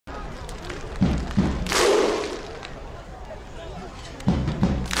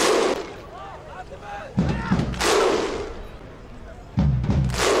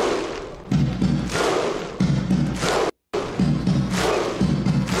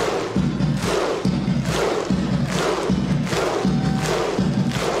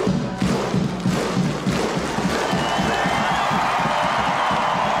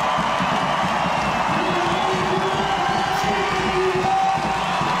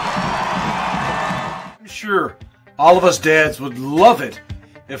Sure, all of us dads would love it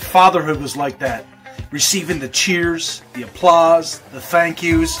if fatherhood was like that. Receiving the cheers, the applause, the thank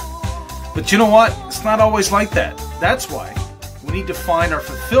yous. But you know what? It's not always like that. That's why we need to find our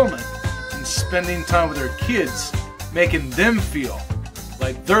fulfillment in spending time with our kids, making them feel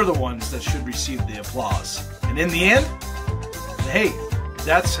like they're the ones that should receive the applause. And in the end, hey,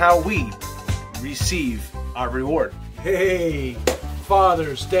 that's how we receive our reward. Hey,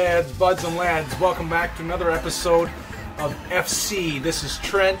 fathers, dads, buds, and lads, welcome back to another episode of FC. This is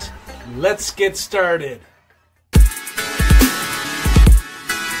Trent. Let's get started.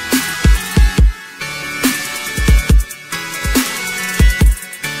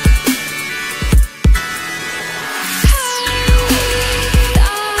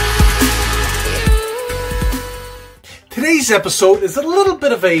 Today's episode is a little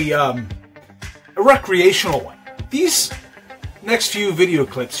bit of a recreational one. These next few video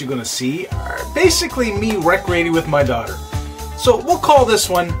clips you're going to see are basically me recreating with my daughter. So we'll call this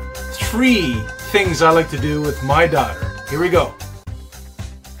one 3 Things I Like to Do with My Daughter. Here we go.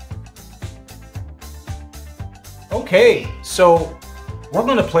 Okay, so we're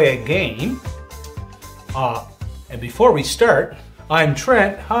going to play a game. And before we start, I'm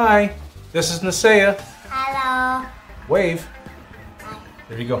Trent. Hi. This is Nisea. Hello. Wave.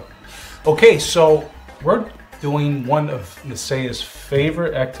 There you go. Okay, so we're doing one of Nisea's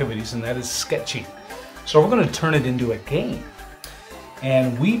favorite activities, and that is sketching. So we're going to turn it into a game.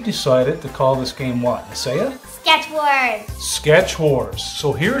 And we decided to call this game what, Nisea? Sketch Wars. Sketch Wars.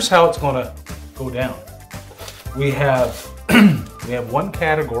 So here's how it's going to go down. We have one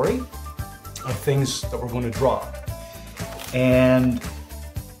category of things that we're going to draw. And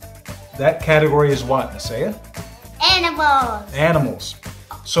that category is what, Nisea? Animals. Animals.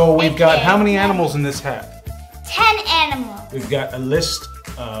 So we've got how many animals in this hat? 10 animals. We've got a list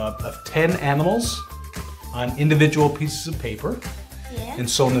of 10 animals on individual pieces of paper. Yeah. And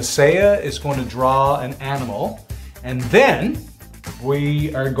so Nisea is going to draw an animal, and then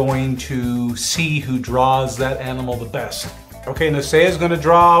we are going to see who draws that animal the best. Okay, Nisea is going to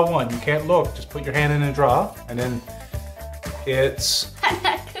draw one. You can't look. Just put your hand in and draw. And then it's I'm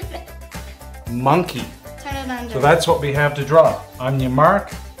not gonna monkey. turn it under. So that's what we have to draw. On your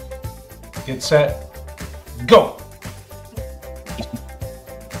mark, get set, go.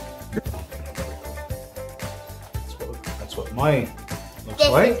 That's what mine looks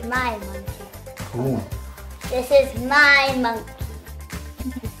like. This is my monkey. Cool. This is my monkey.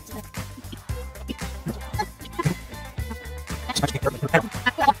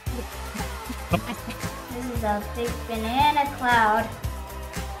 This is a big banana cloud.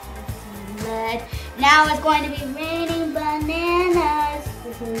 Mud. Now it's going to be raining bananas.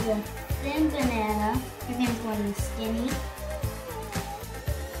 This is a thin banana. His name's going to be Skinny.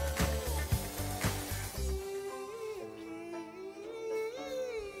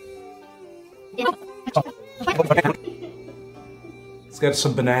 He's got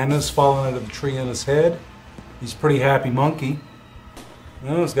some bananas falling out of the tree on his head. He's a pretty happy monkey.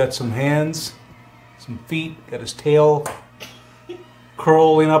 He's got some hands, some feet, got his tail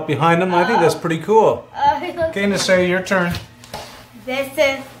curling up behind him. I think that's pretty cool. Okay, Nisea, your turn. This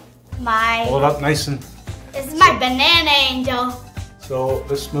is my. Hold it up nice and. This is my banana angel. So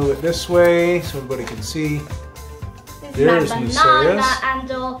let's move it this way so everybody can see. This There's is my banana Nisea's.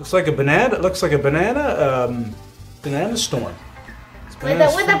 angel. Looks like a banana. It looks like a banana. Banana storm. With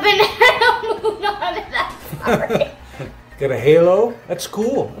a banana moon on it. I'm sorry. Got a halo. That's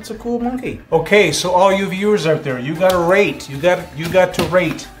cool. That's a cool monkey. Okay, so all you viewers out there, you got to rate. You got to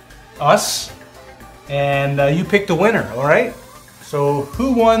rate us, and you pick the winner. All right. So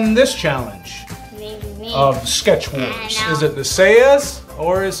who won this challenge Maybe me. of Sketch Wars? Is it Nisea's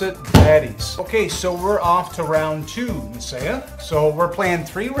or is it Daddy's? Okay, so we're off to round 2, Nisea. So we're playing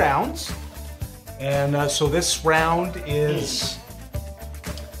 3 rounds, and so this round is.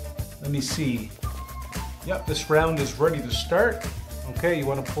 Let me see. Yep, this round is ready to start. Okay, you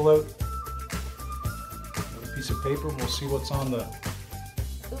want to pull out a piece of paper? We'll see what's on the.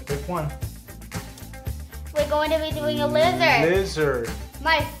 Pick one. We're going to be doing a lizard. Lizard.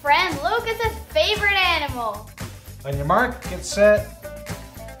 My friend Lucas's favorite animal. On your mark, get set,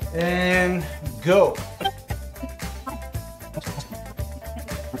 and go.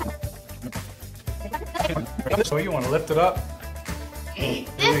 So you want to lift it up. This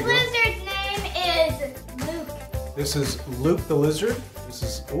lizard's name is Luke. This is Luke the lizard. This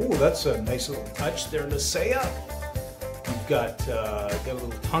is, oh, that's a nice little touch there, Nisea. You've got a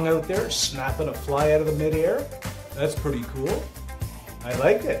little tongue out there snapping a fly out of the midair. That's pretty cool. I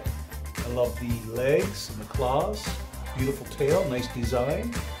like it. I love the legs and the claws. Beautiful tail, nice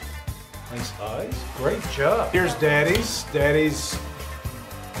design. Nice eyes. Great job. Here's Daddy's. Daddy's.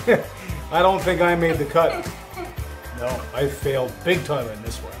 I don't think I made the cut. No, I failed big time in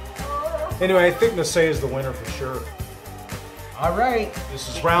this one. Anyway, I think Nasei is the winner for sure. All right, this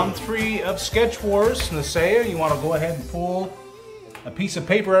is round 3 of Sketch Wars. Nasei, you want to go ahead and pull a piece of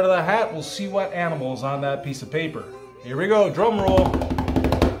paper out of the hat? We'll see what animal is on that piece of paper. Here we go, drum roll.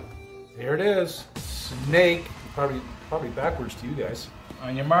 There it is, snake. Probably backwards to you guys.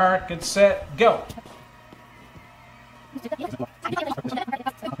 On your mark, get set, go.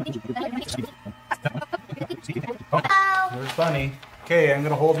 There's Bunny. Okay, I'm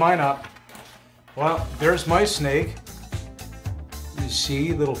gonna hold mine up. Well, there's my snake. You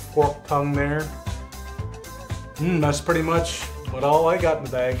see, little forked tongue there. That's pretty much all I got in the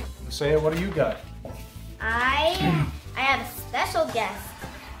bag. Say, what do you got? I have a special guest,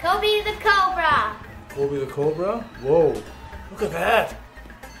 Kobe the Cobra. Kobe the Cobra? Whoa, look at that.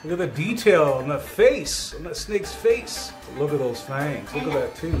 Look at the detail on that face, on that snake's face. Look at those fangs. Look at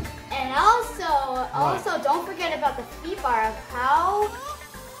that too. And also don't forget about the feet bar of how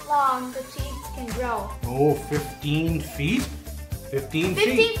long the cheeks can grow. Oh, 15 feet? 15 feet?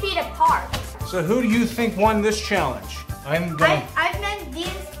 15 feet apart. So who do you think won this challenge? I've meant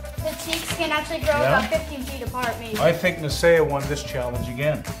the cheeks can actually grow about 15 feet apart maybe. I think Nasei won this challenge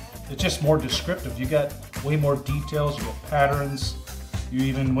again. It's just more descriptive. You got way more details, you got patterns. You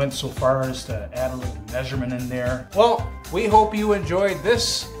even went so far as to add a little measurement in there. Well, we hope you enjoyed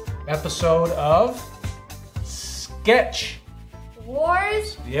this episode of Sketch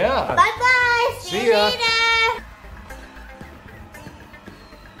Wars. Yeah. Bye-bye. See you later.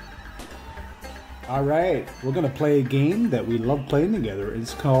 All right, we're gonna play a game that we love playing together.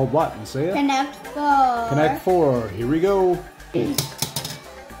 It's called what, Nasei? Connect 4. Connect 4. Here we go.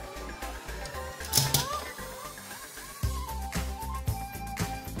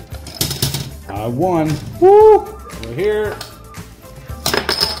 I won. Woo! We're here.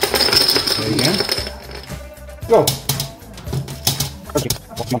 Play again. Go. Okay.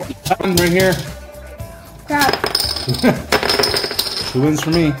 Right here. Crap. 2 wins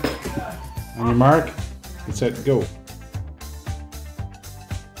for me. On your mark, get set, go.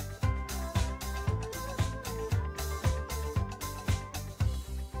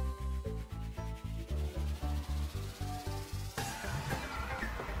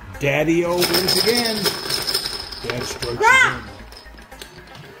 Daddy-o wins again. Dad strikes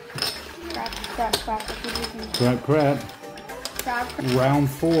again. Crap. Round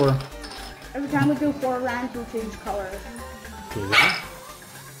 4. Every time we do 4 rounds, we'll change colors. Okay.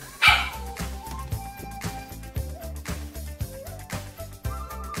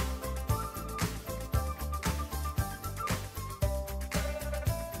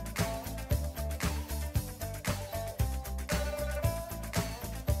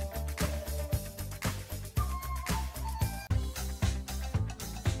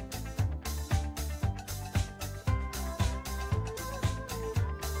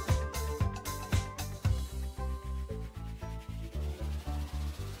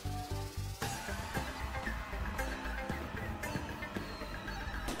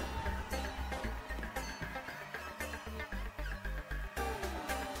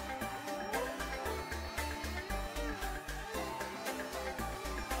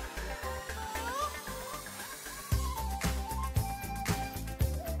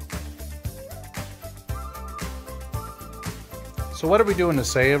 So what are we doing to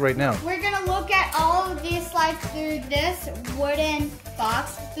say right now? We're gonna look at all of these slides through this wooden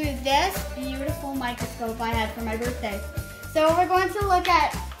box, through this beautiful microscope I had for my birthday. So we're going to look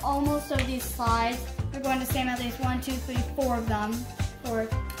at almost of these slides. We're going to save at least 1, 2, 3, 4 of them for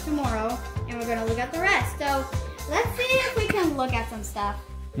tomorrow, and we're gonna look at the rest. So let's see if we can look at some stuff.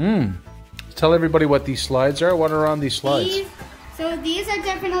 Tell everybody what these slides are. What are on these slides? These are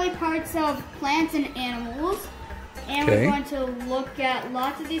definitely parts of plants and animals. And we're going to look at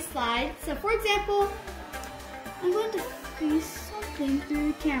lots of these slides. So for example, I'm going to do something through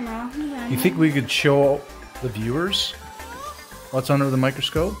the camera. You think we could show the viewers what's under the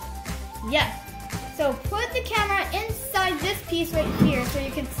microscope? Yes. So put the camera inside this piece right here so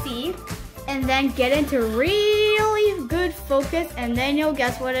you can see. And then get into really good focus and then you'll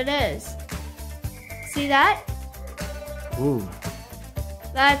guess what it is. See that? Ooh.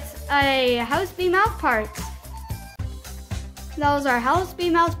 That's a house bee mouth parts. Those are house bee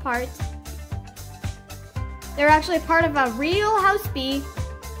mouth parts. They're actually part of a real house bee,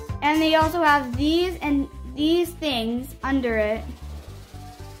 and they also have these and these things under it.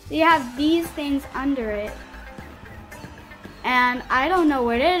 They have these things under it. And I don't know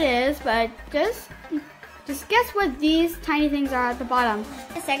what it is, but just Just guess what these tiny things are at the bottom.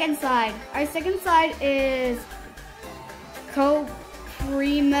 The second slide. Our second slide is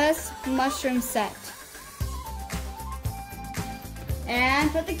Coprimus mushroom set.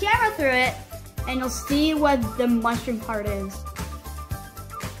 And put the camera through it, and you'll see what the mushroom part is.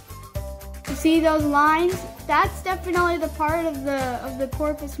 You see those lines? That's definitely the part of the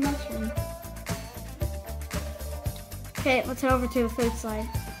corpus mushroom. Okay, let's head over to the third slide.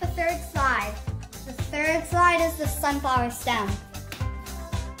 The third slide. The third slide is the sunflower stem.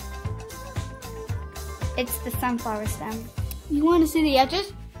 It's the sunflower stem. You want to see the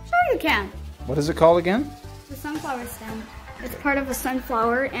edges? Sure you can. What is it called again? The sunflower stem. It's part of a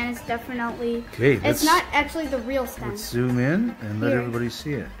sunflower, and it's definitely, Okay, it's not actually the real stem. Let's zoom in and let Here. everybody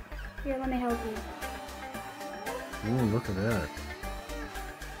see it. Here, let me help you. Oh, look at that.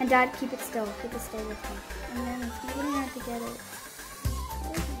 And Dad, keep it still. Keep it still with me. And then it's not really hard to get it.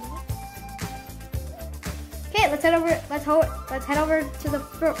 Okay, let's head over to the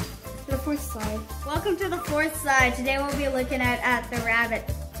fourth slide. Welcome to the fourth slide. Today we'll be looking at the rabbit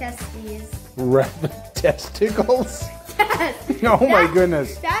testes. Rabbit testicles? Yes. Oh my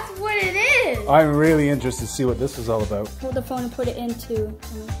goodness. That's what it is. I'm really interested to see what this is all about. Hold the phone and put it into.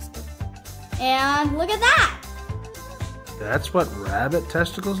 And look at that. That's what rabbit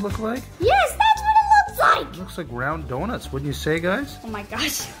testicles look like? Yes, that's what it looks like. It looks like round donuts, wouldn't you say, guys? Oh my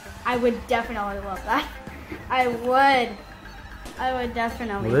gosh. I would definitely love that. I would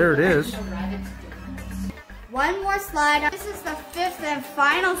definitely. Well, there it is. One more slide. This is the fifth and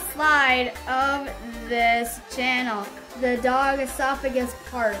final slide of this channel. The dog esophagus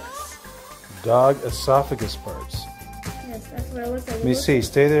parts. Dog esophagus parts. Yes, that's what it looks like. Let me see,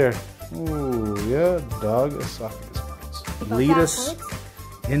 stay there. Ooh, yeah, dog esophagus parts. Lead us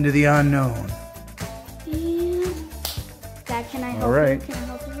into the unknown. And Dad, can I help All right. you? Can I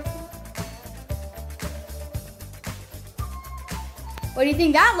help you with that? What do you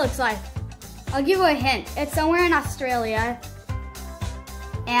think that looks like? I'll give you a hint. It's somewhere in Australia,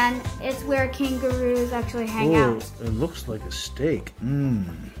 and it's where kangaroos actually hang out. It looks like a steak.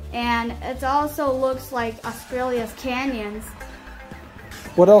 Mmm. And it also looks like Australia's canyons.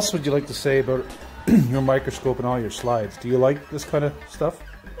 What else would you like to say about your microscope and all your slides? Do you like this kind of stuff?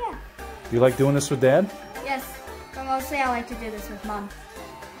 Yeah. Do you like doing this with Dad? Yes, but mostly I like to do this with Mom.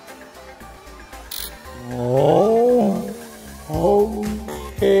 Oh,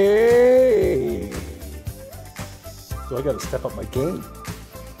 okay. So I got to step up my game.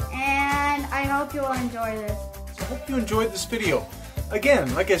 And I hope you'll enjoy this. So I hope you enjoyed this video.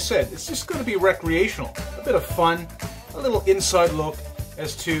 Again, like I said, it's just going to be recreational, a bit of fun, a little inside look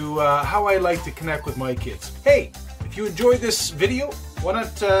as to how I like to connect with my kids. Hey, if you enjoyed this video, why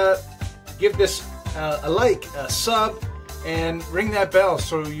not give this a like, a sub, and ring that bell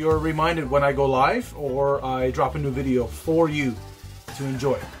so you're reminded when I go live or I drop a new video for you to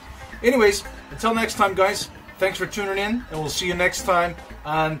enjoy. Anyways, until next time, guys, thanks for tuning in, and we'll see you next time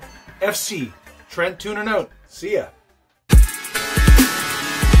on FC. Trent tuning out. See ya.